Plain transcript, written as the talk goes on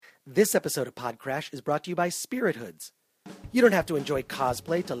This episode of Pod Crash is brought to you by Spirit Hoods. You don't have to enjoy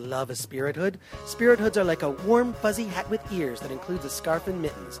cosplay to love a Spirit Hood. Spirit Hoods are like a warm, fuzzy hat with ears that includes a scarf and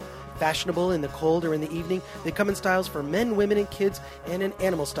mittens. Fashionable in the cold or in the evening, they come in styles for men, women, and kids, and in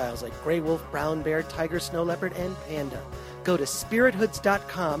animal styles like gray wolf, brown bear, tiger, snow leopard, and panda. Go to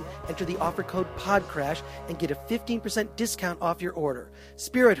spirithoods.com, enter the offer code PODCRASH, and get a 15% discount off your order.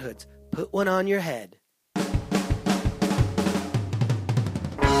 Spirit Hoods, put one on your head.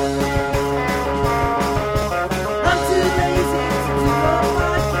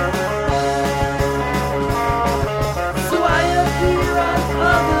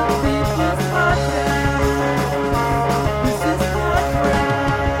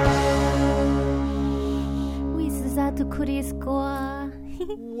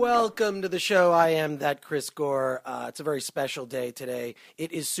 Welcome to the show. I am that Chris Gore. It's a very special day today.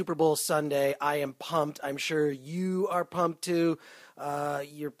 It is Super Bowl Sunday. I am pumped. I'm sure you are pumped too.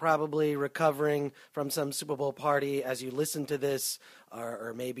 You're probably recovering from some Super Bowl party as you listen to this,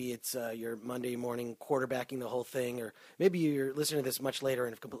 or maybe it's your Monday morning quarterbacking the whole thing, or maybe you're listening to this much later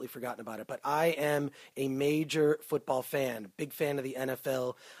and have completely forgotten about it. But I am a major football fan, big fan of the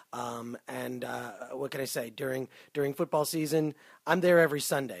NFL, and what can I say? During football season, I'm there every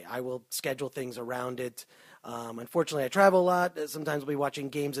Sunday. I will schedule things around it. Unfortunately, I travel a lot. Sometimes I'll be watching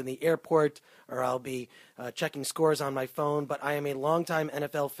games in the airport, or I'll be checking scores on my phone. But I am a longtime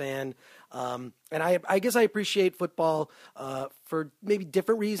NFL fan, and I guess I appreciate football for maybe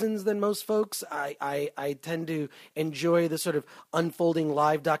different reasons than most folks. I tend to enjoy the sort of unfolding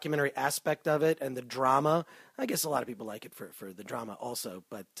live documentary aspect of it and the drama. I guess a lot of people like it for the drama also.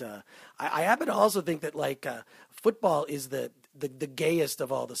 But I happen to also think that football is the gayest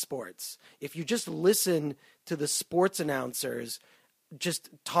of all the sports. If you just listen to the sports announcers just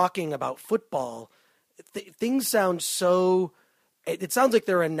talking about football, things sound so... It sounds like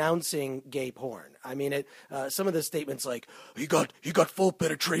they're announcing gay porn. I mean, some of the statements like, he got full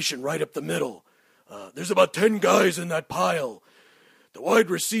penetration right up the middle. There's about 10 guys in that pile. The wide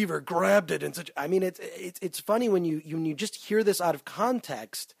receiver grabbed it and such. I mean, it's funny when you just hear this out of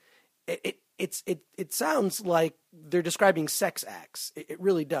context. It sounds like they're describing sex acts. It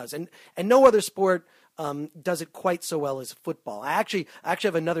really does, and no other sport does it quite so well as football. I actually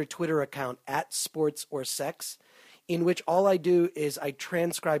have another Twitter account @SportsOrSex, in which all I do is I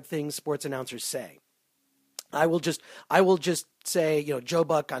transcribe things sports announcers say. I will just say, Joe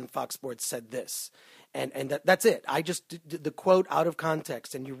Buck on Fox Sports said this. And that's it. I just did the quote out of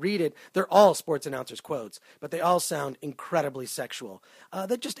context, and you read it. They're all sports announcers' quotes, but they all sound incredibly sexual.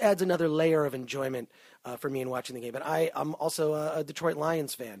 That just adds another layer of enjoyment for me in watching the game. But I'm also a Detroit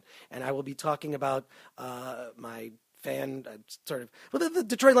Lions fan, and I will be talking about my fan the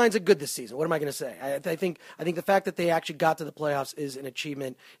Detroit Lions are good this season. What am I going to say? I think the fact that they actually got to the playoffs is an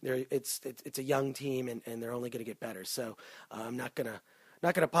achievement. It's a young team, and they're only going to get better. So I'm not going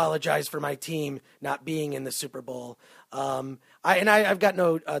to apologize for my team not being in the Super Bowl. I've got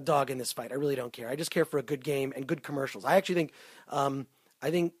no dog in this fight. I really don't care. I just care for a good game and good commercials. I actually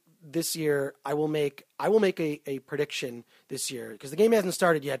think this year I will make a prediction this year, because the game hasn't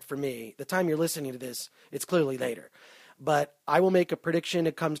started yet for me. The time you're listening to this, it's clearly later. But I will make a prediction.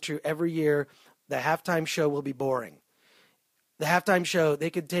 It comes true every year. The halftime show will be boring. The halftime show, they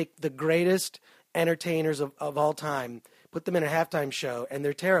could take the greatest entertainers of all time, put them in a halftime show, and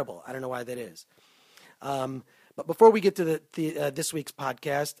they're terrible. I don't know why that is. But before we get to this week's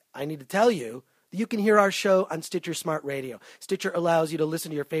podcast, I need to tell you that you can hear our show on Stitcher Smart Radio. Stitcher allows you to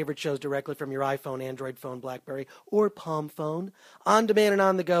listen to your favorite shows directly from your iPhone, Android phone, BlackBerry, or Palm phone. On demand and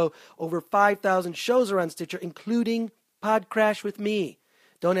on the go, over 5,000 shows are on Stitcher, including Pod Crash with me.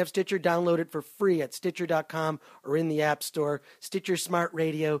 Don't have Stitcher? Download it for free at Stitcher.com or in the App Store. Stitcher Smart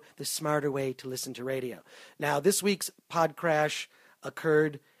Radio, the smarter way to listen to radio. Now, this week's Pod Crash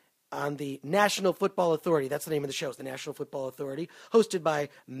occurred on the National Football Authority. That's the name of the show, it's the National Football Authority, hosted by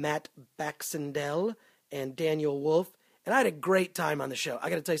Matt Baxendale and Daniel Wolf. And I had a great time on the show.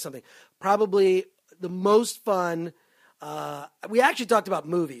 I got to tell you something. Probably the most fun. We actually talked about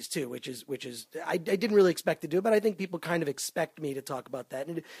movies too, which is I didn't really expect to do, but I think people kind of expect me to talk about that,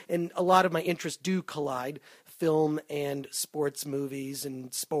 and a lot of my interests do collide, film and sports movies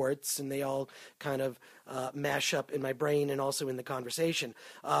and sports, and they all kind of mash up in my brain and also in the conversation.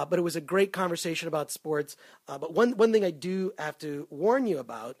 But it was a great conversation about sports. But one thing I do have to warn you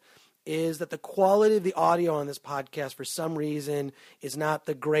about is that the quality of the audio on this podcast, for some reason, is not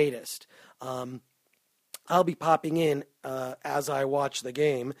the greatest. I'll be popping in as I watch the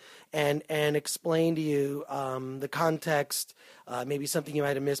game and explain to you the context, maybe something you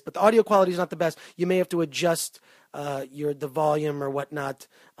might have missed. But the audio quality is not the best. You may have to adjust the volume or whatnot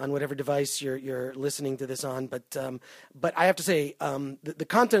on whatever device you're listening to this on. But I have to say, the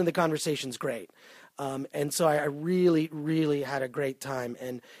content of the conversation is great. And so I really, really had a great time,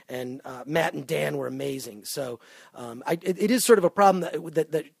 and Matt and Dan were amazing. So it is sort of a problem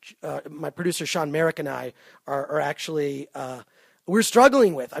that my producer Sean Merrick and I are actually we're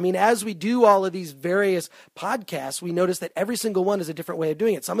struggling with. I mean, as we do all of these various podcasts, we notice that every single one is a different way of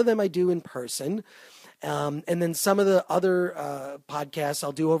doing it. Some of them I do in person. And then some of the other podcasts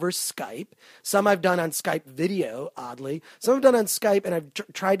I'll do over Skype. Some I've done on Skype video, oddly. Some I've done on Skype, and I've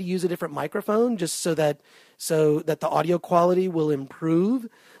tried to use a different microphone just so that the audio quality will improve.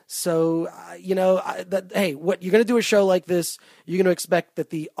 So, hey, what you're going to do a show like this, you're going to expect that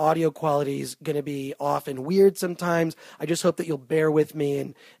the audio quality is going to be off and weird sometimes. I just hope that you'll bear with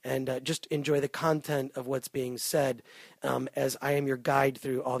me and just enjoy the content of what's being said as I am your guide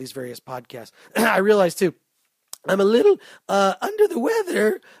through all these various podcasts. I realize, too, I'm a little under the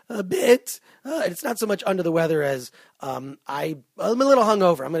weather a bit. It's not so much under the weather as I'm a little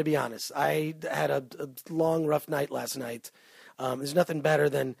hungover, I'm going to be honest. I had a long, rough night last night. There's nothing better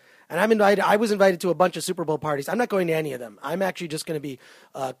than, and I was invited to a bunch of Super Bowl parties. I'm not going to any of them. I'm actually just going to be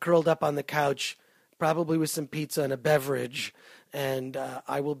curled up on the couch, probably with some pizza and a beverage, and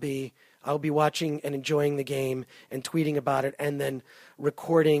I will be watching and enjoying the game and tweeting about it, and then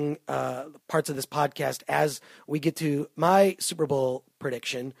recording parts of this podcast as we get to my Super Bowl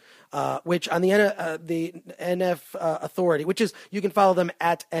prediction, which on the NF Authority, which is, you can follow them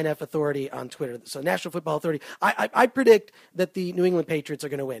at NF Authority on Twitter. So National Football Authority. I predict that the New England Patriots are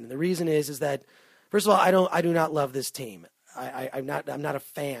going to win. And the reason is that, first of all, I do not love this team. I'm not a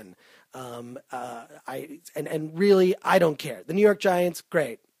fan. And really, I don't care. The New York Giants,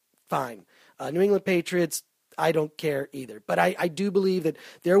 great. Fine. New England Patriots, I don't care either. But I do believe that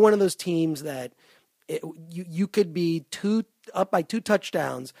they're one of those teams that you could be up by 2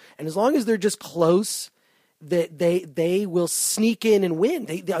 touchdowns, and as long as they're just close, that they will sneak in and win.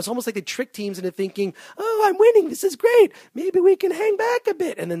 It's almost like they trick teams into thinking, "Oh, I'm winning. This is great. Maybe we can hang back a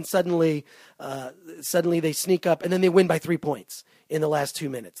bit." And then suddenly they sneak up, and then they win by 3 points in the last 2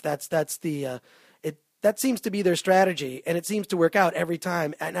 minutes. That seems to be their strategy, and it seems to work out every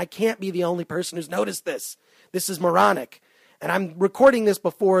time. And I can't be the only person who's noticed this. This is moronic, and I'm recording this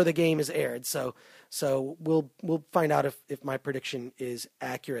before the game is aired, so we'll find out if my prediction is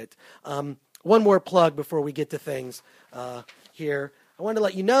accurate. One more plug before we get to things here. I wanted to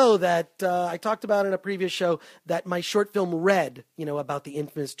let you know that I talked about in a previous show that my short film Red, about the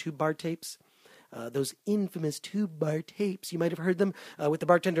infamous tube bar tapes. Those infamous tube bar tapes. You might have heard them with the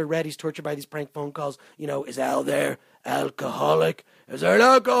bartender Red. He's tortured by these prank phone calls. Is Al there? Alcoholic? Is there an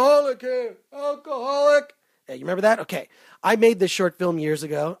alcoholic here? Alcoholic? Hey, you remember that? Okay. I made this short film years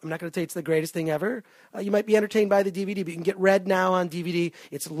ago. I'm not going to tell you it's the greatest thing ever. You might be entertained by the DVD, but you can get Red now on DVD.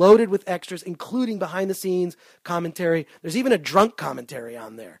 It's loaded with extras, including behind-the-scenes commentary. There's even a drunk commentary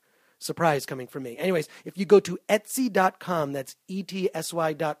on there. Surprise coming from me. Anyways, if you go to Etsy.com, that's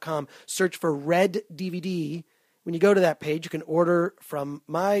ETSY.com, search for Red DVD. When you go to that page, you can order from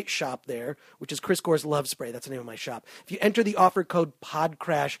my shop there, which is Chris Gore's Love Spray. That's the name of my shop. If you enter the offer code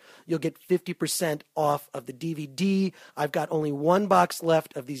PODCRASH, you'll get 50% off of the DVD. I've got only 1 box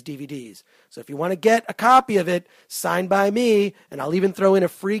left of these DVDs. So if you want to get a copy of it, signed by me, and I'll even throw in a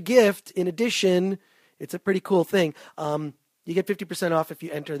free gift in addition. It's a pretty cool thing. You get 50% off if you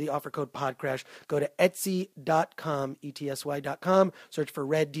enter the offer code PODCRASH. Go to Etsy.com, ETSY.com, search for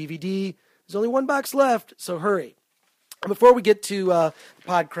Red DVD. There's only 1 box left, so hurry. Before we get to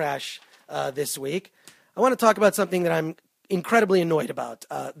PodCrash this week, I want to talk about something that I'm incredibly annoyed about.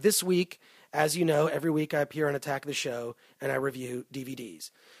 This week, as you know, every week I appear on Attack the Show and I review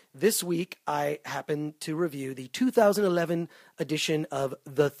DVDs. This week, I happen to review the 2011 edition of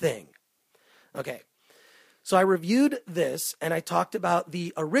The Thing. Okay. So I reviewed this, and I talked about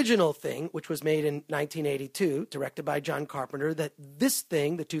the original Thing, which was made in 1982, directed by John Carpenter, that this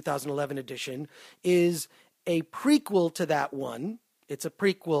Thing, the 2011 edition, is a prequel to that one. It's a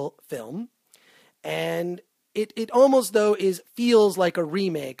prequel film, and it almost, though, feels like a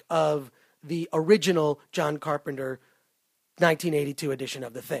remake of the original John Carpenter 1982 edition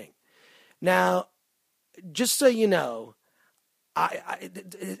of The Thing. Now, just so you know,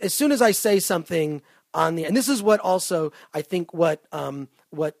 as soon as I say something on and this is what also I think what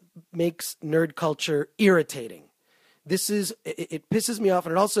makes nerd culture irritating. It pisses me off,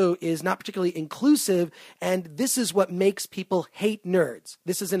 and it also is not particularly inclusive, and this is what makes people hate nerds.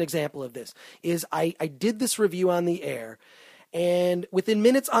 This is an example of this. I did this review on the air, And within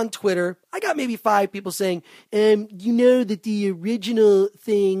minutes on Twitter, I got maybe 5 people saying, you know that the original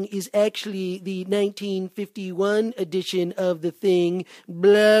thing is actually the 1951 edition of the thing,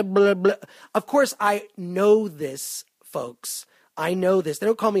 blah, blah, blah. Of course, I know this, folks. I know this. They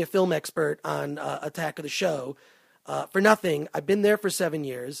don't call me a film expert on Attack of the Show for nothing. I've been there for 7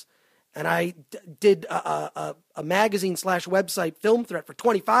 years, and I did a magazine/website Film Threat for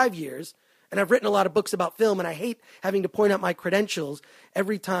 25 years. And I've written a lot of books about film, and I hate having to point out my credentials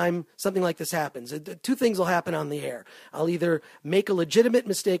every time something like this happens. 2 things will happen on the air. I'll either make a legitimate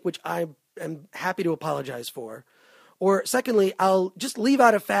mistake, which I am happy to apologize for, or secondly, I'll just leave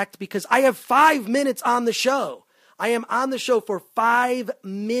out a fact because I have 5 minutes on the show. I am on the show for 5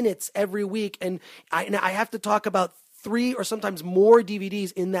 minutes every week, and I have to talk about 3 or sometimes more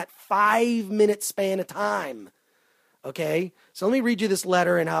DVDs in that 5-minute span of time. Okay, so let me read you this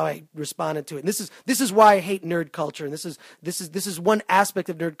letter and how I responded to it. And this is why I hate nerd culture, and this is one aspect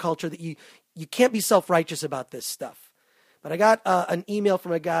of nerd culture that you can't be self-righteous about this stuff. But I got an email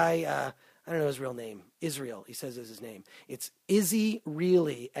from a guy. I don't know his real name. Israel, he says is his name. It's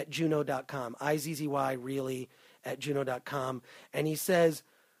izzyreilly@juno.com. IZZY really @juno.com, and he says,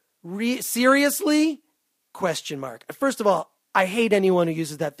 seriously? ? First of all, I hate anyone who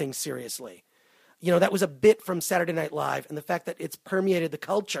uses that thing seriously. You know, that was a bit from Saturday Night Live, and the fact that it's permeated the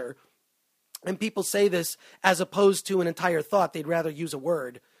culture, and people say this as opposed to an entire thought, they'd rather use a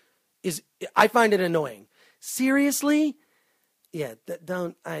word, I find it annoying. Seriously? Yeah,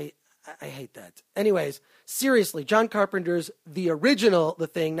 I hate that. Anyways, seriously, John Carpenter's The Original, The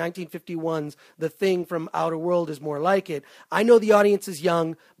Thing, 1951's The Thing from Outer World is more like it. I know the audience is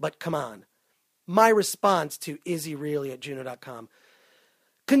young, but come on. My response to izzyreilly@juno.com.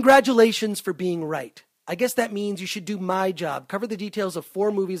 Congratulations for being right. I guess that means you should do my job. Cover the details of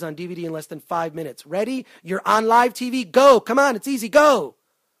 4 movies on DVD in less than 5 minutes. Ready? You're on live TV. Go. Come on. It's easy. Go.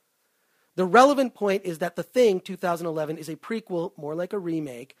 The relevant point is that The Thing, 2011, is a prequel, more like a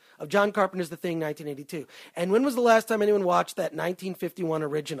remake, of John Carpenter's The Thing, 1982. And when was the last time anyone watched that 1951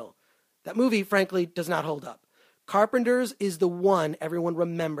 original? That movie, frankly, does not hold up. Carpenter's is the one everyone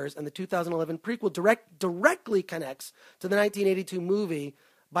remembers, and the 2011 prequel directly connects to the 1982 movie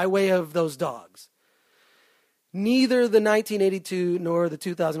by way of those dogs. Neither the 1982 nor the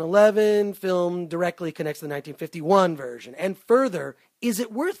 2011 film directly connects to the 1951 version. And further, is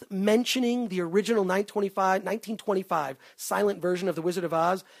it worth mentioning the original 1925 silent version of The Wizard of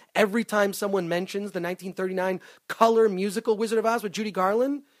Oz every time someone mentions the 1939 color musical Wizard of Oz with Judy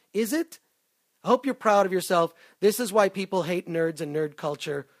Garland? Is it? I hope you're proud of yourself. This is why people hate nerds and nerd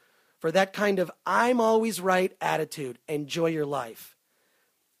culture. For that kind of I'm always right attitude. Enjoy your life.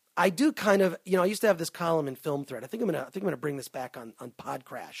 I do kind of, I used to have this column in Film Threat. I think I'm gonna bring this back on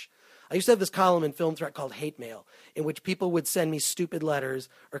Podcrash. I used to have this column in Film Threat called Hate Mail, in which people would send me stupid letters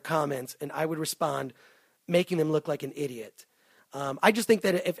or comments, and I would respond, making them look like an idiot. I just think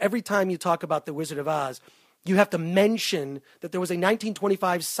that if every time you talk about The Wizard of Oz, you have to mention that there was a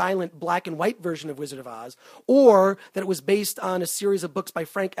 1925 silent black and white version of Wizard of Oz, or that it was based on a series of books by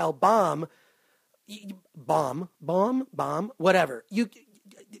Frank L. Baum, whatever.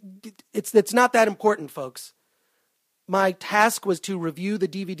 It's not that important, folks. My task was to review the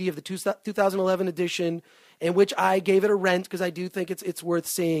DVD of the 2011 edition, in which I gave it a rent because I do think it's worth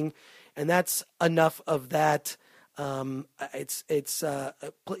seeing, and that's enough of that. Please,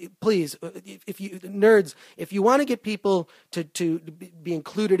 if you want to get people to be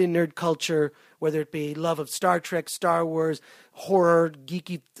included in nerd culture, whether it be love of Star Trek, Star Wars, horror,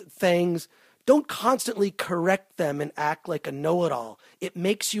 geeky things, don't constantly correct them and act like a know-it-all. It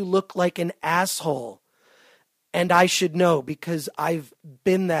makes you look like an asshole. And I should know because I've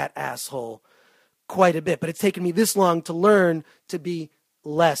been that asshole quite a bit. But it's taken me this long to learn to be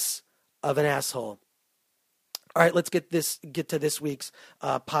less of an asshole. All right, let's get to this week's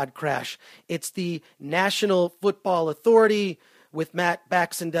Pod Crash. It's the National Football Authority with Matt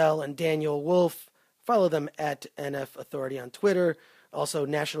Baxendale and Daniel Wolf. Follow them at NF Authority on Twitter. Also,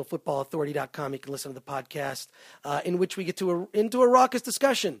 nationalfootballauthority.com. You can listen to the podcast in which we get into a raucous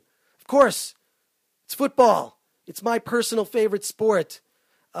discussion. Of course, it's football. It's my personal favorite sport,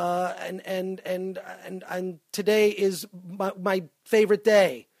 and today is my favorite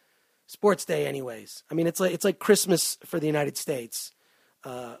day, sports day. Anyways, I mean it's like Christmas for the United States.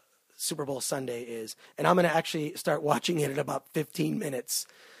 Super Bowl Sunday is, and I'm going to actually start watching it in about 15 minutes.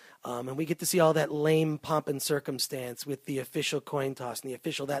 And we get to see all that lame pomp and circumstance with the official coin toss and the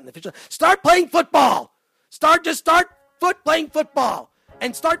official that and the official. Start playing football. Start playing football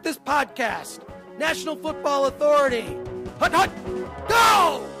and start this podcast. National Football Authority. Hut, hut,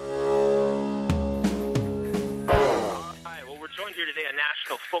 go! Hi, what we're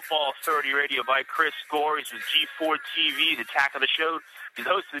Football Authority Radio by Chris Gore. He's with G4 TV, the Tack of the Show. He's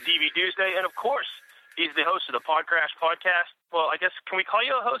the host of the DV Tuesday, and of course, he's the host of the Podcrash podcast. Well, I guess, can we call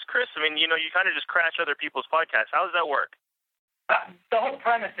you a host, Chris? I mean, you kind of just crash other people's podcasts. How does that work? The whole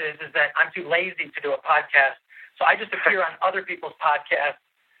premise is that I'm too lazy to do a podcast, so I just appear on other people's podcasts,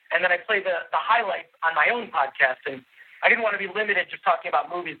 and then I play the highlights on my own podcast. And I didn't want to be limited just talking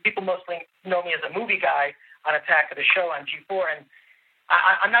about movies. People mostly know me as a movie guy on Attack of the Show on G4, and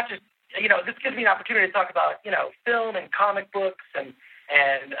I'm not just, this gives me an opportunity to talk about, film and comic books and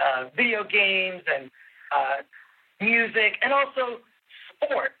video games and music, and also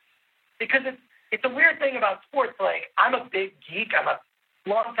sports, because it's a weird thing about sports. Like, I'm a big geek. I'm a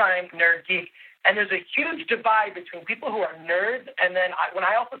longtime nerd geek, and there's a huge divide between people who are nerds, and then when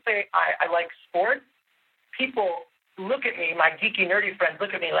I also say I like sports, people look at me, my geeky, nerdy friends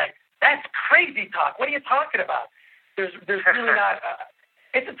look at me like, that's crazy talk. What are you talking about? There's really not.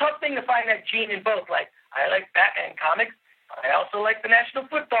 It's a tough thing to find that gene in both. Like, I like Batman comics. I also like the National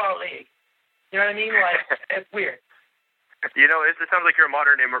Football League. You know what I mean? Like, it's weird. It sounds like you're a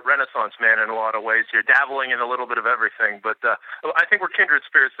modern Renaissance man in a lot of ways. You're dabbling in a little bit of everything, but I think we're kindred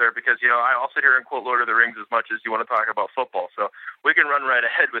spirits there because, I also hear and quote Lord of the Rings as much as you want to talk about football, so we can run right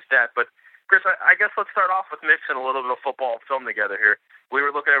ahead with that. But, Chris, I guess let's start off with mixing a little bit of football and film together here. We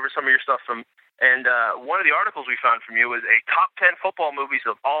were looking over some of your stuff and one of the articles we found from you was a top 10 football movies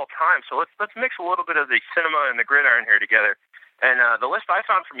of all time, so let's mix a little bit of the cinema and the gridiron here together. And the list I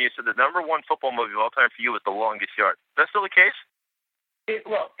found from you said the number one football movie of all time for you was The Longest Yard. Is that still the case?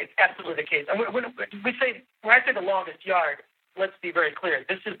 It's absolutely the case. And when I say The Longest Yard, let's be very clear.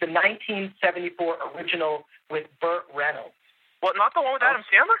 This is the 1974 original with Burt Reynolds. What, not the one with Adam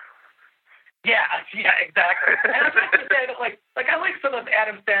Sandler? Yeah, exactly. And I have to say that, like I like some of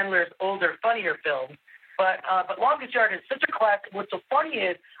Adam Sandler's older, funnier films, but Longest Yard is such a classic. What's so funny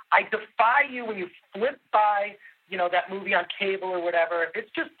is I defy you when you flip by that movie on cable or whatever. If it's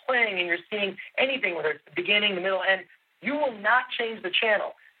just playing and you're seeing anything, whether it's the beginning, the middle, end, you will not change the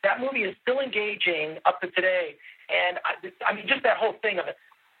channel. That movie is still engaging up to today. And I mean, just that whole thing of it.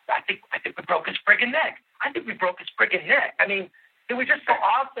 I think we broke his friggin' neck. I think we broke his friggin' neck. I mean, it was just so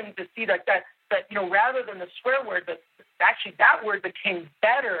awesome to see that rather than the swear word, that actually that word became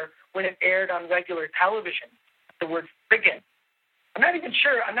better when it aired on regular television. The word friggin'. I'm not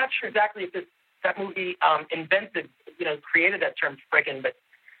sure exactly if that movie created that term friggin', but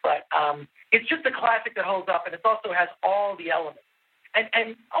it's just a classic that holds up, and it also has all the elements,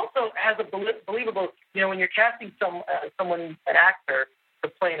 and also has a believable. When you're casting someone, an actor, to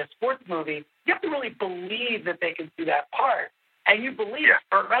play in a sports movie, you have to really believe that they can do that part, and you believe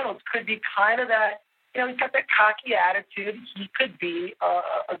Burt Reynolds could be kind of that. He's got that cocky attitude. He could be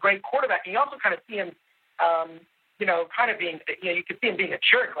a great quarterback. And you also kind of see him. Kind of being, you could see him being a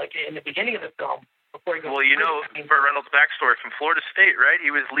jerk, like in the beginning of the film. Before he goes Burt Reynolds' backstory from Florida State, right? He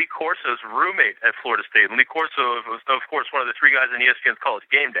was Lee Corso's roommate at Florida State. And Lee Corso was, of course, one of the three guys in ESPN's College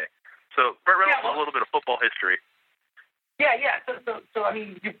Game Day. So Burt Reynolds has a little bit of football history. Yeah. So I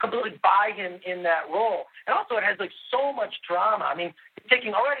mean, you completely buy him in that role. And also it has like so much drama. I mean, it's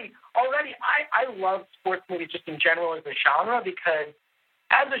taking already I love sports movies just in general as a genre, because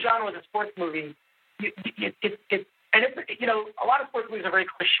as a genre, as a sports movie, a lot of sports movies are very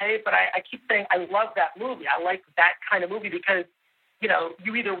cliche, but I keep saying I love that movie. I like that kind of movie because,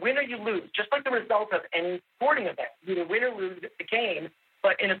 you either win or you lose, just like the result of any sporting event. You either win or lose the game,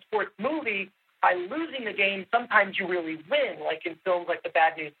 but in a sports movie, by losing the game, sometimes you really win, like in films like The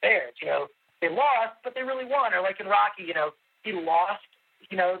Bad News Bears. They lost, but they really won. Or like in Rocky, he lost,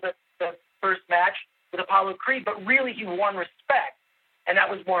 the first match with Apollo Creed, but really he won respect. And that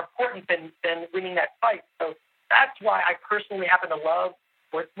was more important than winning that fight. So that's why I personally happen to love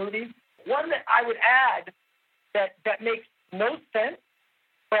sports movies. One that I would add that makes no sense,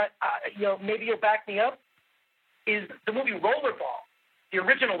 but maybe you'll back me up, is the movie Rollerball, the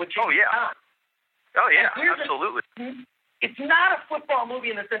original with James Caan. Oh yeah, absolutely. It's not a football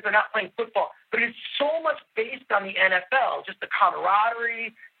movie in the sense they're not playing football, but it's so much based on the NFL, just the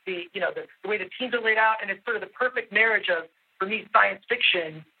camaraderie, the way the teams are laid out, and it's sort of the perfect marriage of, for me, science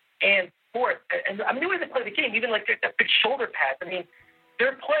fiction and sports. And I mean, the way they play the game, even like that big shoulder pads. I mean,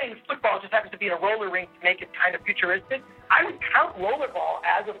 they're playing football, just happens to be in a roller rink to make it kind of futuristic. I would count Rollerball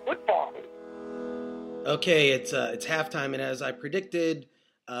as a football movie. Okay, it's halftime, and as I predicted,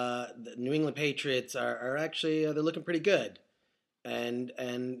 the New England Patriots are actually they're looking pretty good.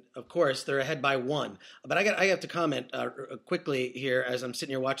 and of course they're ahead by 1. But I have to comment quickly here as I'm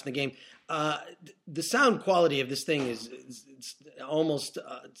sitting here watching the game. The sound quality of this thing is it's almost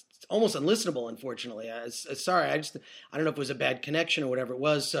unlistenable. Unfortunately, sorry. I don't know if it was a bad connection or whatever it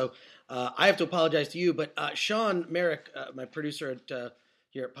was. So I have to apologize to you. But Sean Merrick, my producer at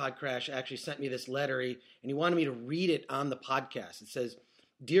here at Podcrash, actually sent me this letter, and he wanted me to read it on the podcast. It says,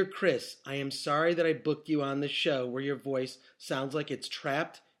 "Dear Chris, I am sorry that I booked you on the show where your voice sounds like it's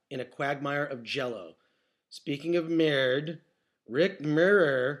trapped in a quagmire of jello. Speaking of Mirrd, Rick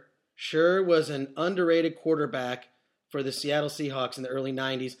Mirror sure was an underrated quarterback for the Seattle Seahawks in the early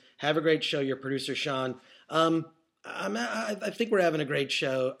 90s. Have a great show, your producer, Sean." I think we're having a great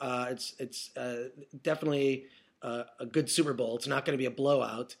show. It's definitely a good Super Bowl. It's not going to be a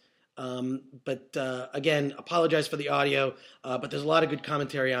blowout. But again, apologize for the audio, but there's a lot of good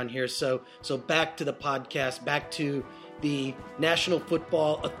commentary on here. So back to the podcast, back to the National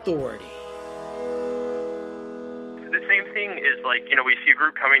Football Authority. The same thing is like, we see a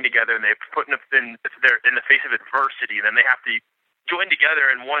group coming together and they're in the face of adversity, and then they have to join together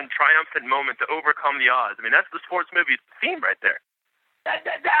in one triumphant moment to overcome the odds. I mean, that's the sports movie theme right there. That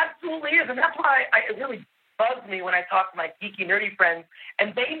absolutely is, and that's why it really bugs me when I talk to my geeky, nerdy friends,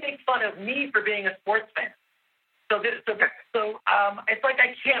 and they make fun of me for being a sports fan. So it's like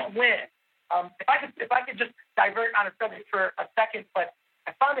I can't win. If I could just divert on a subject for a second, but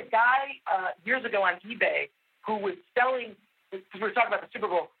I found a guy years ago on eBay who was selling. We were talking about the Super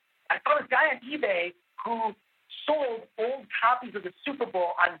Bowl. I found a guy on eBay who sold old copies of the Super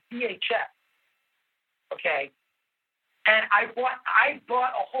Bowl on VHS. Okay. And I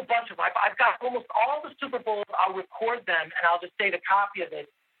bought a whole bunch of them. I've got almost all the Super Bowls. I'll record them, and I'll just save a copy of it.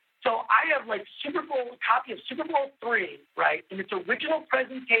 So I have copy of Super Bowl III, right, in its original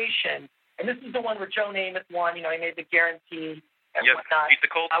presentation. And this is the one where Joe Namath won. He made the guarantee and whatnot. Beat the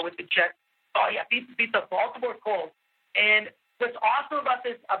Colts. With the Jets. Oh yeah, beat the Baltimore Colts. And what's awesome about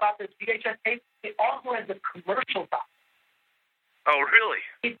this VHS tape, it also has the commercials on. Oh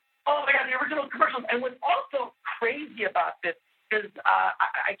really? Oh my God, the original commercials. And what's also crazy about this is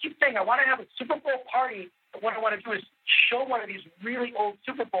I keep saying I want to have a Super Bowl party, but what I want to do is show one of these really old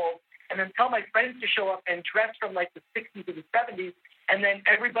Super Bowls and then tell my friends to show up and dress from like the 60s or the 70s, and then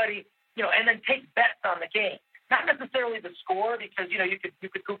everybody, and then take bets on the game. Not necessarily the score, because, you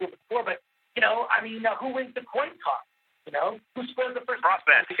could Google the score, but, who wins the coin toss? Who scores the first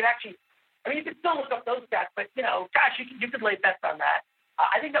touchdown? You could actually, you could still look up those stats, but, gosh, you could lay bets on that.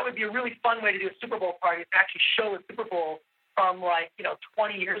 I think that would be a really fun way to do a Super Bowl party, to actually show a Super Bowl from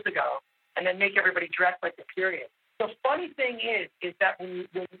 20 years ago, and then make everybody dress like the period. The funny thing is that when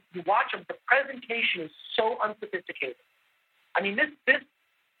you watch them, the presentation is so unsophisticated. I mean,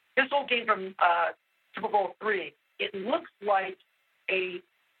 this whole game from Super Bowl III, it looks like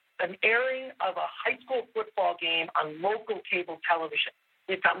an airing of a high school football game on local cable television.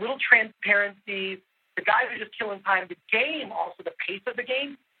 They've got little transparencies. The guys are just killing time. The game, also the pace of the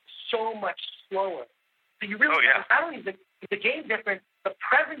game, so much slower. So you really not only is the game different, the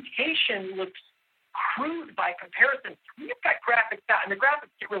presentation looks crude by comparison. You've got graphics out, and the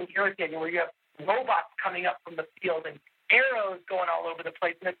graphics get really irritating, where you have robots coming up from the field and arrows going all over the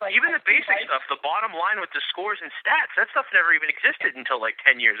place. And it's like, even the basic stuff, the bottom line with the scores and stats, that stuff never even existed until like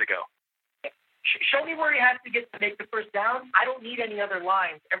 10 years ago. Show me where he has to get to make the first down. I don't need any other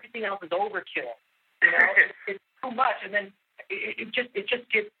lines. Everything else is overkill. It's too much, and then it just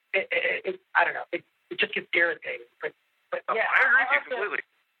gets I don't know. It just gets irritating. But yeah, I agree with you completely.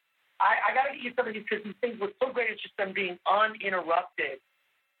 I got to get you some of these, because these things what's so great is just them being uninterrupted.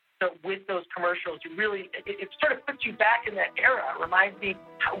 So with those commercials, it sort of puts you back in that era. It reminds me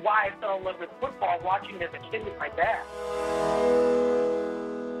why I fell in love with football, watching it as a kid with my dad.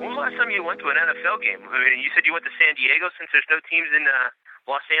 When was the last time you went to an NFL game? I mean, you said you went to San Diego, since there's no teams in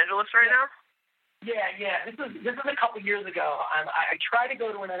Los Angeles right now? Yeah. This is a couple years ago. I try to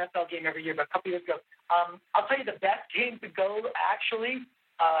go to an NFL game every year, but a couple years ago, I'll tell you the best game to go, actually,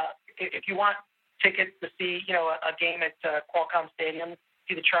 if you want tickets to see, a game at Qualcomm Stadium,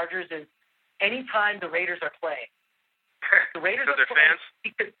 see the Chargers, is anytime the Raiders are playing. The Raiders are playing fans?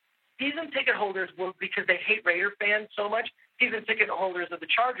 Because season ticket holders will, because they hate Raider fans so much, season ticket holders of the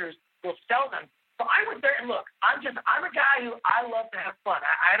Chargers will sell them. So I went there, and look, I'm a guy who I love to have fun.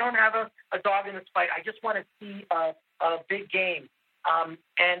 I don't have a dog in this fight. I just want to see a big game.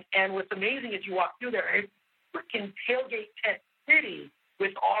 And what's amazing is you walk through there, it's freaking tailgate tent city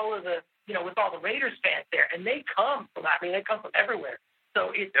with all of the Raiders fans there, and they come from everywhere.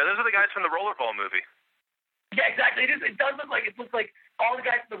 So those are the guys from the Rollerball movie. Yeah, exactly. It does look like all the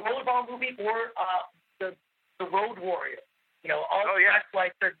guys from the Rollerball movie or the Road Warrior. All dressed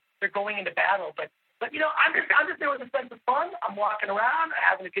like they're going into battle. But I'm just there with a sense of fun. I'm walking around,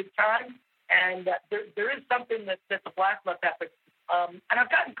 having a good time, and there is something that's a blast about that. But and I've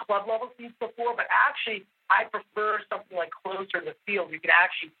gotten club level seats before, but actually I prefer something like closer to the field. You can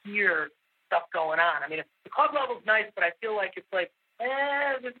actually hear stuff going on. I mean, the club level's nice, but I feel like it's like,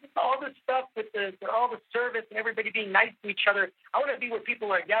 there's all this stuff with all the service and everybody being nice to each other. I want to be where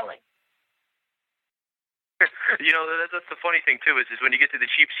people are yelling. That's the funny thing, too, is when you get to the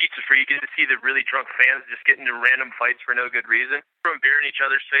cheap seats for you get to see the really drunk fans just get into random fights for no good reason, throwing beer in each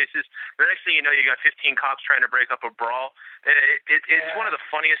other's faces. The next thing you know, you got 15 cops trying to break up a brawl. It's one of the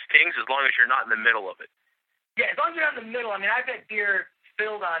funniest things as long as you're not in the middle of it. Yeah, as long as you're not in the middle. I mean, I've had beer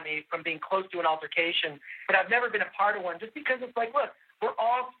spilled on me from being close to an altercation, but I've never been a part of one just because it's like, look, we're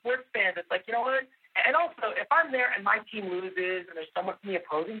all sports fans. It's like, you know what? And also, if I'm there and my team loses and there's someone from the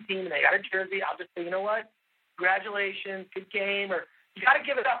opposing team and they got a jersey, I'll just say, you know what? Congratulations, good game. Or you got to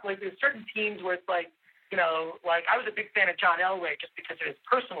give it up. Like there's certain teams where it's like, like I was a big fan of John Elway just because of his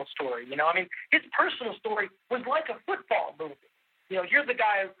personal story. I mean, his personal story was like a football movie. Here's a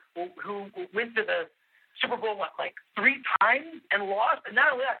guy who went to the Super Bowl, like 3 times and lost. And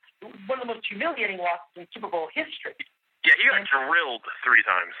not only that, it was one of the most humiliating losses in Super Bowl history. Yeah, he got drilled 3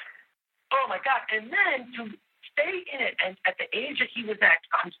 times. Oh, my God. And then to stay in it, and at the age that he was at,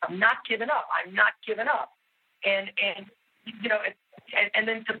 I'm not giving up. I'm not giving up. And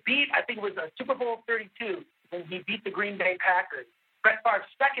then to beat, I think it was a Super Bowl 32 when he beat the Green Bay Packers. Brett Favre's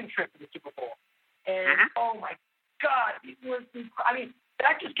second trip to the Super Bowl. And, oh, my God, it was, I mean,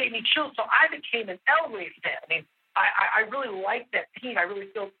 that just gave me chills. So I became an Elway fan. I mean, I really liked that team. I really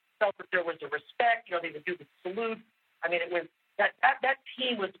felt that there was a respect. They would do the salute. I mean, it was that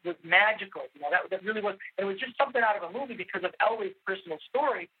team was magical. That really was. And it was just something out of a movie because of Elway's personal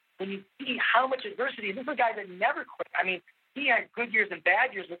story. When you see how much adversity, this is a guy that never quit. I mean, he had good years and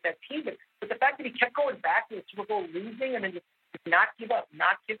bad years with that team, but the fact that he kept going back to the Super Bowl losing and then just not give up,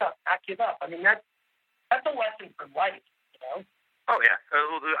 not give up, not give up. I mean, that's a lesson for life, Oh, yeah.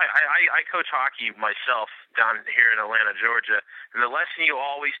 I coach hockey myself down here in Atlanta, Georgia, and the lesson you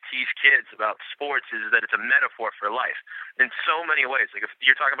always teach kids about sports is that it's a metaphor for life in so many ways. Like if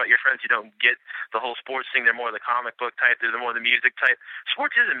you're talking about your friends who don't get the whole sports thing, they're more the comic book type, they're more the music type.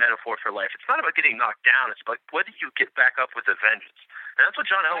 Sports is a metaphor for life. It's not about getting knocked down. It's about whether you get back up with a vengeance. And that's what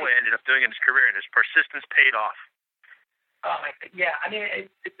John Elway ended up doing in his career, and his persistence paid off. Yeah. I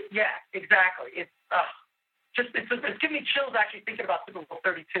mean, yeah, exactly. It's giving me chills actually thinking about Super Bowl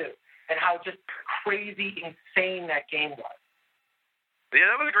 32 and how just crazy, insane that game was. Yeah,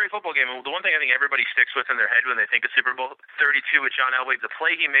 that was a great football game. The one thing I think everybody sticks with in their head when they think of Super Bowl 32 with John Elway, the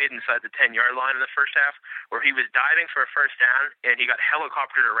play he made inside the 10-yard line in the first half where he was diving for a first down and he got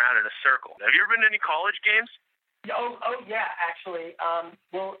helicoptered around in a circle. Have you ever been to any college games? Oh yeah, actually.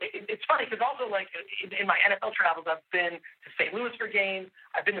 Well, it's funny because also like in my NFL travels, I've been to St. Louis for games.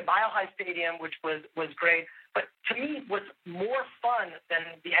 I've been to Mile High Stadium, which was great. But to me, what's more fun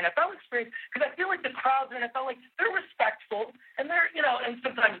than the NFL experience, because I feel like the crowds in the NFL, like they're respectful and they're, and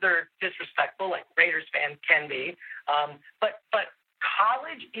sometimes they're disrespectful, like Raiders fans can be. But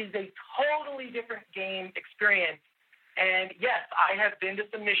college is a totally different game experience. And yes, I have been to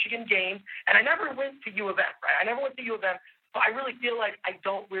some Michigan games, and I never went to U of M, right? I never went to U of M, so I really feel like I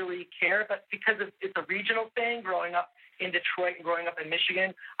don't really care, but because it's a regional thing, growing up in Detroit and growing up in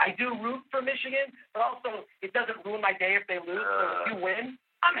Michigan, I do root for Michigan, but also it doesn't ruin my day if they lose, so if you win,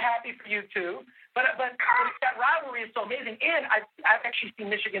 I'm happy for you too. But that rivalry is so amazing, and I've actually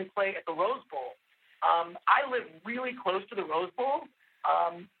seen Michigan play at the Rose Bowl. I live really close to the Rose Bowl,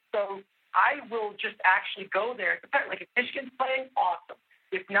 so I will just actually go there. Like if Michigan's playing, awesome.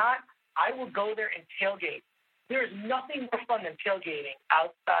 If not, I will go there and tailgate. There is nothing more fun than tailgating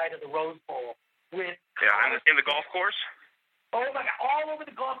outside of the Rose Bowl with. Yeah, in the golf course. Oh my God! All over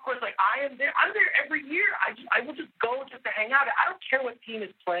the golf course. Like I am there. I'm there every year. I will just go just to hang out. I don't care what team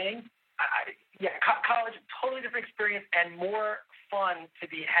is playing. College, totally different experience and more fun to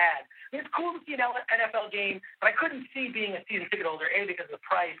be had. I mean, it's cool to see an NFL game, but I couldn't see being a season ticket holder, A, because of the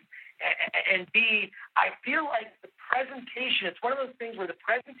price, and B, I feel like the presentation, it's one of those things where the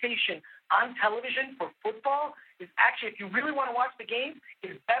presentation on television for football is actually, if you really want to watch the game,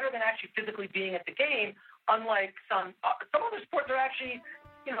 is better than actually physically being at the game, unlike some other sports are actually,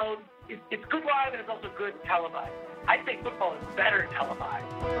 it's good live and it's also good televised. I think football is better televised.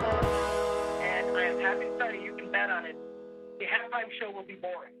 And I am happy to tell you can bet on it. The halftime show will be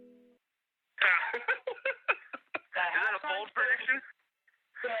boring. Is that a bold prediction?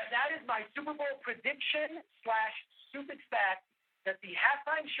 That is my Super Bowl prediction / super fact that the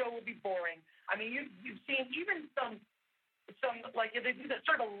halftime show will be boring. I mean, you've seen even some they do this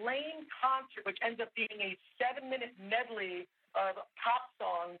sort of lame concert, which ends up being a 7-minute medley of pop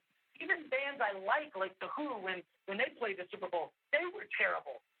songs. Even bands I like The Who, when they played the Super Bowl, they were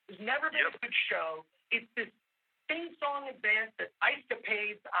terrible. There's never been a good show. It's this sing-song and dance that Ice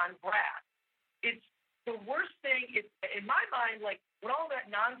Capades on brass. It's the worst thing. It's, in my mind, like when all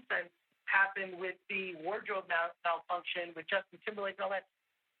that nonsense happened with the wardrobe malfunction with Justin Timberlake and all that,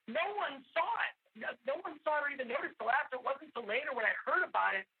 no one saw it. No one saw it or even noticed till after. It wasn't until later when I heard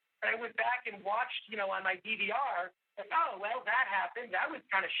about it and I went back and watched, on my DVR. Like, oh, well, that happened. That was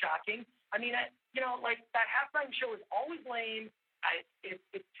kind of shocking. I mean, that halftime show is always lame.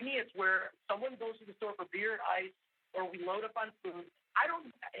 To me, it's where someone goes to the store for beer and ice, or we load up on food.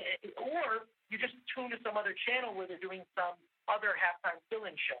 Or you just tune to some other channel where they're doing some other halftime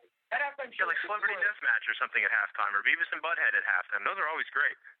fill-in show. That halftime show, like Celebrity Deathmatch or something at halftime, or Beavis and Butthead at halftime. Those are always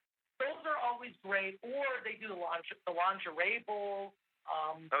great. Those are always great. Or they do the lingerie bowl.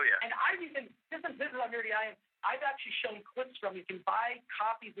 Oh yeah. And I've even this is how nerdy I am. I've actually shown clips from. You can buy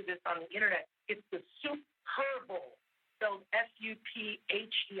copies of this on the internet. It's the Super Bowl, spelled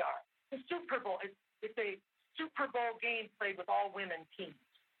S-U-P-H-E-R. The Super Bowl. It's a Super Bowl game played with all women teams.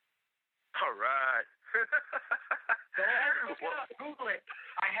 All right. So Google it.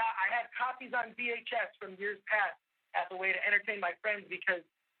 I had copies on VHS from years past as a way to entertain my friends because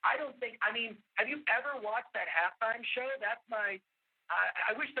have you ever watched that halftime show? That's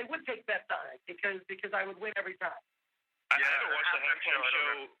I wish they would take bets on it because I would win every time. I haven't watched the halftime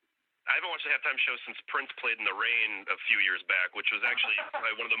show. I haven't watched the halftime show since Prince played in the rain a few years back, which was actually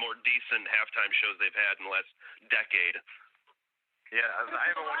probably one of the more decent halftime shows they've had in the last decade. Yeah, I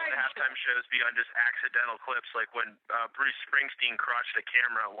haven't watched the halftime shows beyond just accidental clips, like when Bruce Springsteen crotched a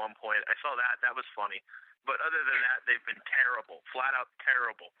camera at one point. I saw that. That was funny. But other than that, they've been terrible, flat out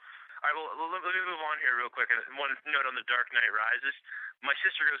terrible. All right, well, let me move on here real quick. And one note on The Dark Knight Rises. My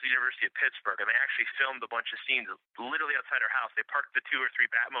sister goes to the University of Pittsburgh, and they actually filmed a bunch of scenes literally outside her house. They parked the 2 or 3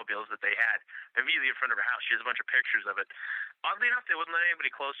 Batmobiles that they had immediately in front of her house. She has a bunch of pictures of it. Oddly enough, they wouldn't let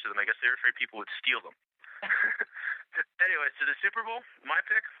anybody close to them. I guess they were afraid people would steal them. Anyway, so the Super Bowl, my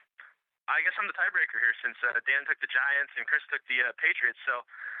pick, I guess I'm the tiebreaker here since Dan took the Giants and Chris took the Patriots. So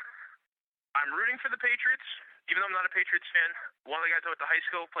I'm rooting for the Patriots, even though I'm not a Patriots fan. One of the guys I went to high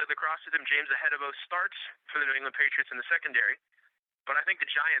school, played lacrosse with him, James Ahedobo, starts for the New England Patriots in the secondary. But I think the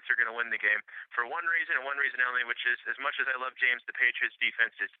Giants are going to win the game for one reason and one reason only, which is as much as I love James, the Patriots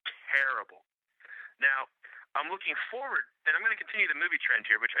defense is terrible. Now, I'm looking forward, and I'm going to continue the movie trend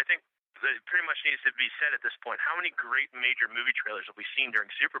here, which I think pretty much needs to be said at this point. How many great major movie trailers have we seen during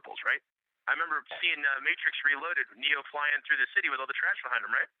Super Bowls, right? I remember seeing Matrix Reloaded, Neo flying through the city with all the trash behind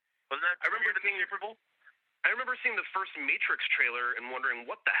him, right? Wasn't that? I remember the Super Bowl. I remember seeing the first Matrix trailer and wondering,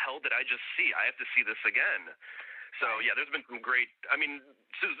 what the hell did I just see? I have to see this again. So, yeah, there's been some great – I mean,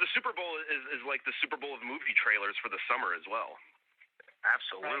 the Super Bowl is like the Super Bowl of movie trailers for the summer as well.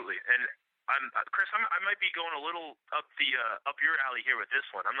 Absolutely. Right. And Chris, I might be going a little up your alley here with this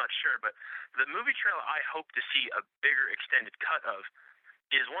one. I'm not sure. But the movie trailer I hope to see a bigger extended cut of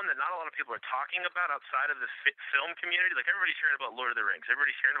is one that not a lot of people are talking about outside of the film community. Like, everybody's hearing about Lord of the Rings.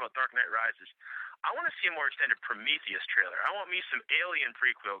 Everybody's hearing about Dark Knight Rises. I want to see a more extended Prometheus trailer. I want me some Alien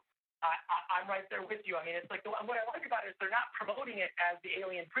prequel. I'm right there with you. I mean, it's like what I like about it is they're not promoting it as the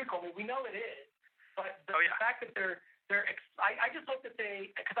Alien prequel. I mean, we know it is, but the fact that I just hope that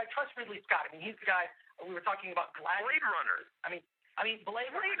because I trust Ridley Scott. I mean, he's the guy we were talking about. Blade Runner. I mean,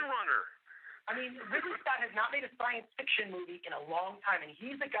 Blade Runner. I mean, Ridley Scott has not made a science fiction movie in a long time, and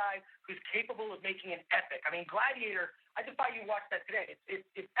he's a guy who's capable of making an epic. I mean, Gladiator. I defy you to watch that today.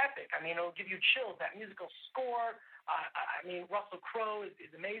 It's epic. I mean, it'll give you chills. That musical score. I mean, Russell Crowe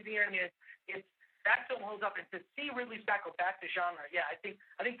is amazing here. I mean, it's that film holds up. And to see Ridley Scott go back to genre, yeah, I think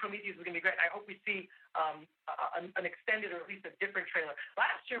Prometheus is going to be great. I hope we see an extended or at least a different trailer.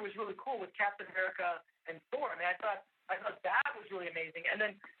 Last year was really cool with Captain America and Thor. I mean, I thought that was really amazing. And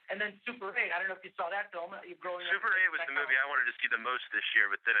then Super 8. I don't know if you saw that film. Super 8 was the movie I wanted to see the most this year.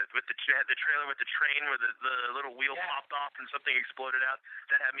 With the trailer with the train where the little wheel popped off and something exploded out.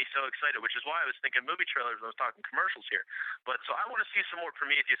 That had me so excited, which is why I was thinking movie trailers when I was talking commercials here. But so I want to see some more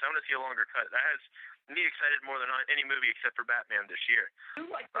Prometheus. I want to see a longer cut. That has me excited more than any movie except for Batman this year. I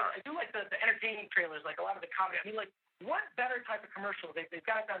do like the entertaining trailers, like a lot of the comedy. I mean, like, what better type of commercial? They've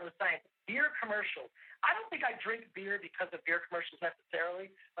got it down to the science. Beer commercial. I don't think I drink beer because of beer commercials necessarily,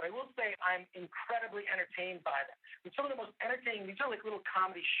 but I will say I'm incredibly entertained by them. And some of the most entertaining, these are like little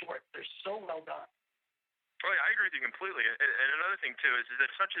comedy shorts. They're so well done. Oh, yeah, I agree with you completely. And another thing, too, is that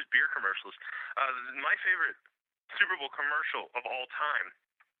such as beer commercials, my favorite Super Bowl commercial of all time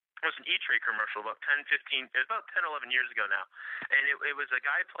It was an E-Trade commercial about 10, 15, it was about 10, 11 years ago now. And it was a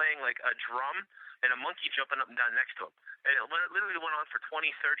guy playing like a drum and a monkey jumping up and down next to him. And it literally went on for 20,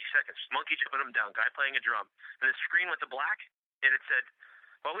 30 seconds. Monkey jumping up and down, guy playing a drum. And the screen went to black, and it said,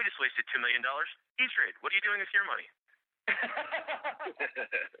 well, we just wasted $2 million. E-Trade, what are you doing with your money?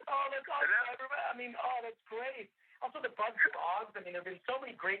 Oh, that's awesome. I mean, that's great. Also, the Bud Frogs. I mean, there have been so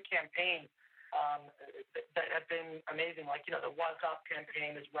many great campaigns that have been amazing. Like, the What's Up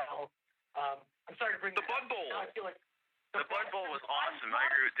campaign as well. I'm sorry to bring the Bud Bowl. I feel like the Bud Bowl was awesome. I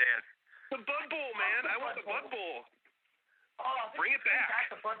agree with Dan. The Bud Bowl, man. I want the Bud Bowl. Oh, bring it back.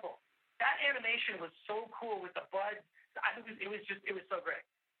 The Bud Bowl. That animation was so cool with the Bud. I think it was so great.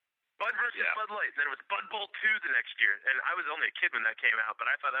 Bud versus Bud Light. Then it was Bud Bowl 2 the next year, and I was only a kid when that came out, but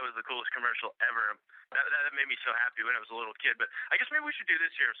I thought that was the coolest commercial ever. That made me so happy when I was a little kid. But I guess maybe we should do this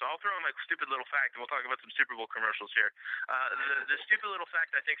here. So I'll throw in my stupid little fact, and we'll talk about some Super Bowl commercials here. The stupid little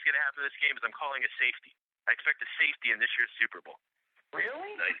fact I think is going to happen in this game is I'm calling a safety. I expect a safety in this year's Super Bowl.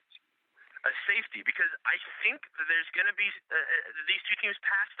 Really? Nice. A safety, because I think that there's going to be these two teams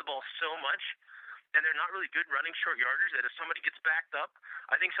pass the ball so much, and they're not really good running short yarders, that if somebody gets backed up,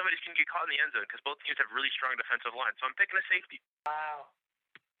 I think somebody's going to get caught in the end zone because both teams have really strong defensive lines. So I'm picking a safety. Wow.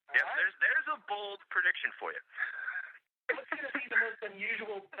 Yeah, right. There's a bold prediction for you. What's going to be the most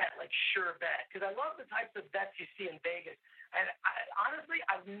unusual bet, like sure bet? Because I love the types of bets you see in Vegas. And honestly,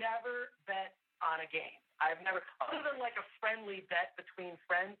 I've never bet on a game. I've never, other than like a friendly bet between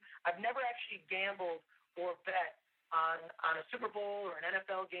friends, I've never actually gambled or bet on a Super Bowl or an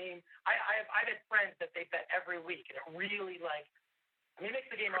NFL game. I've had friends that they bet every week, and it really it makes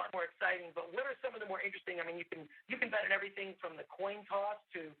the game a lot more exciting. But what are some of the more interesting? I mean, you can bet on everything from the coin toss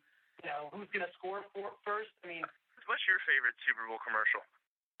to who's going to score first. I mean, what's your favorite Super Bowl commercial?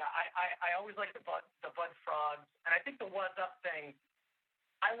 I always like the Bud Frogs, and I think the What's Up thing.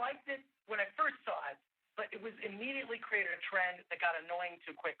 I liked it when I first saw it, but it was immediately created a trend that got annoying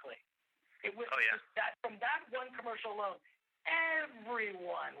too quickly. It was just that from that one commercial alone,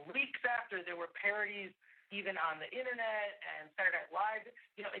 everyone, weeks after, there were parodies even on the internet and Saturday Night Live.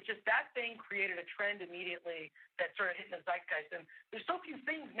 It just, that thing created a trend immediately that started hitting the zeitgeist. And there's so few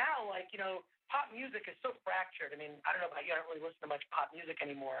things now, like, pop music is so fractured. I mean, I don't know about you, I don't really listen to much pop music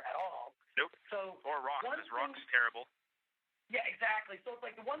anymore at all. Nope. Or rock, because rock's terrible. Yeah, exactly. So it's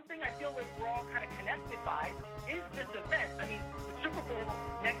like the one thing I feel like we're all kind of connected by is this event. I mean, the Super Bowl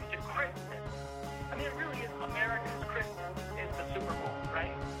next to Christmas. I mean, it really is America's Christmas is the Super Bowl,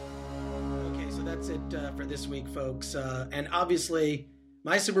 right? Okay, so that's it for this week, folks. And obviously,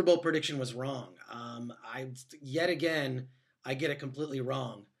 my Super Bowl prediction was wrong. Yet again, I get it completely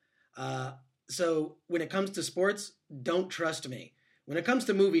wrong. So when it comes to sports, don't trust me. When it comes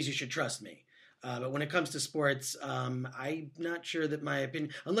to movies, you should trust me. But when it comes to sports, I'm not sure that my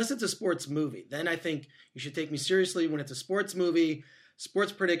opinion, unless it's a sports movie, then I think you should take me seriously. When it's a sports movie,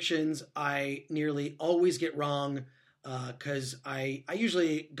 sports predictions, I nearly always get wrong because I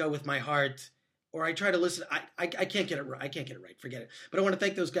usually go with my heart, or I try to listen. I can't get it right. I can't get it right. Forget it. But I want to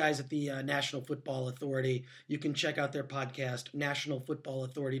thank those guys at the National Football Authority. You can check out their podcast,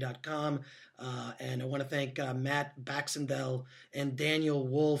 nationalfootballauthority.com. And I want to thank Matt Baxendell and Daniel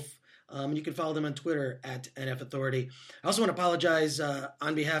Wolf. You can follow them on Twitter at NF Authority. I also want to apologize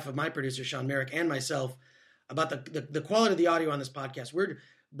on behalf of my producer, Sean Merrick, and myself about the quality of the audio on this podcast.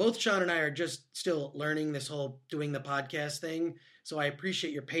 Both Sean and I are just still learning this whole doing the podcast thing. So I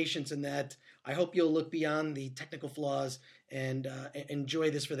appreciate your patience in that. I hope you'll look beyond the technical flaws and enjoy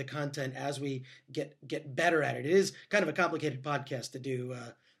this for the content as we get better at it. It is kind of a complicated podcast to do.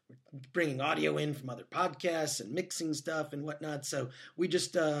 Bringing audio in from other podcasts and mixing stuff and whatnot. So we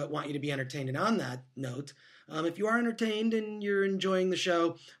just want you to be entertained. And on that note, if you are entertained and you're enjoying the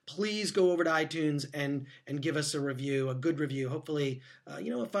show, please go over to iTunes and give us a review, a good review. Hopefully, a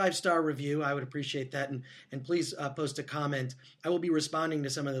 5-star review. I would appreciate that. And please post a comment. I will be responding to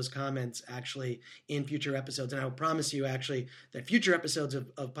some of those comments actually in future episodes. And I will promise you actually that future episodes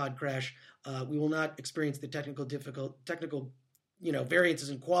of Pod Crash, we will not experience the technical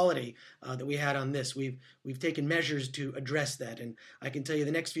variances in quality that we had on this. We've taken measures to address that, and I can tell you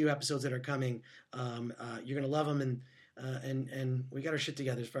the next few episodes that are coming, you're gonna love them, and we got our shit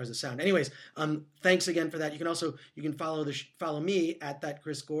together as far as the sound. Anyways, thanks again for that. You can follow me at that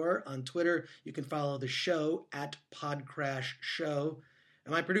Chris Gore on Twitter. You can follow the show at Podcrash Show,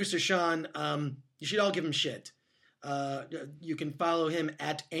 and my producer Sean. You should all give him shit. You can follow him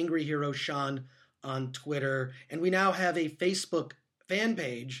at Angry Hero Sean on Twitter, and we now have a Facebook fan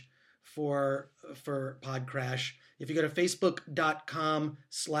page for Podcrash. If you go to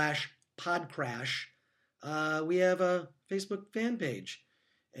facebook.com/Podcrash, we have a Facebook fan page.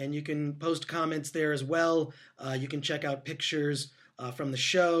 and you can post comments there as well. You can check out pictures from the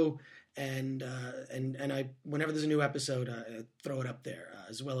show, and I, whenever there's a new episode, I throw it up there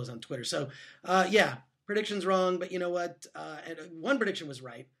as well as on Twitter. So yeah, prediction's wrong, but you know what? And one prediction was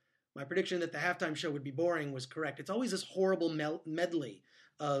right. My prediction that the halftime show would be boring was correct. It's always this horrible medley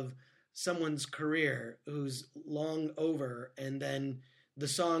of someone's career who's long over, and then the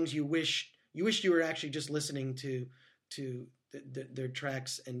songs you wish you were actually just listening to their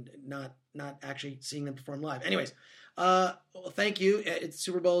tracks and not actually seeing them perform live. Anyways, well, thank you. It's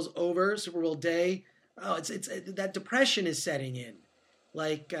Super Bowl's over. Super Bowl day. Oh, it's that depression is setting in.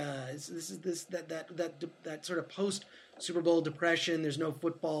 Like that sort of post Super Bowl depression. There's no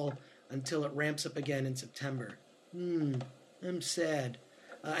football until it ramps up again in September. I'm sad.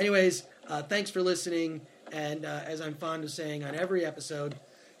 Anyways, thanks for listening. And as I'm fond of saying on every episode,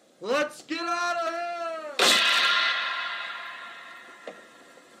 let's get out of here!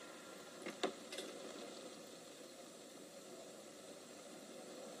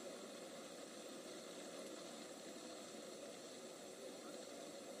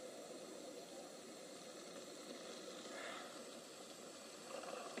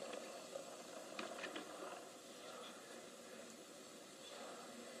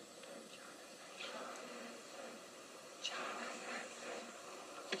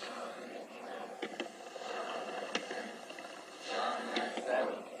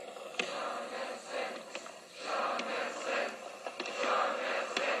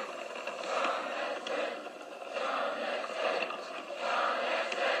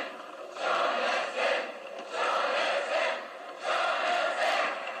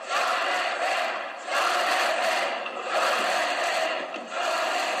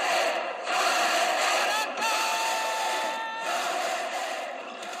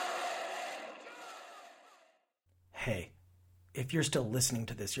 Hey, if you're still listening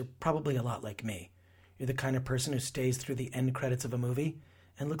to this, you're probably a lot like me. You're the kind of person who stays through the end credits of a movie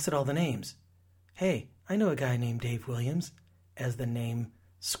and looks at all the names. Hey, I know a guy named Dave Williams, as the name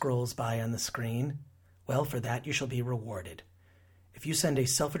scrolls by on the screen. Well, for that, you shall be rewarded. If you send a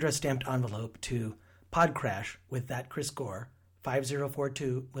self-addressed stamped envelope to Podcrash with that Chris Gore,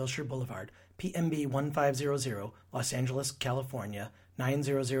 5042 Wilshire Boulevard, PMB 1500, Los Angeles, California,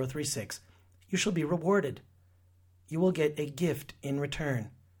 90036, you shall be rewarded. You will get a gift in return.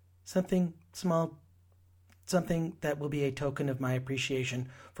 Something small, something that will be a token of my appreciation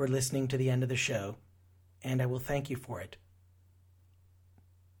for listening to the end of the show, and I will thank you for it.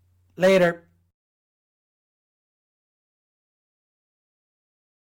 Later.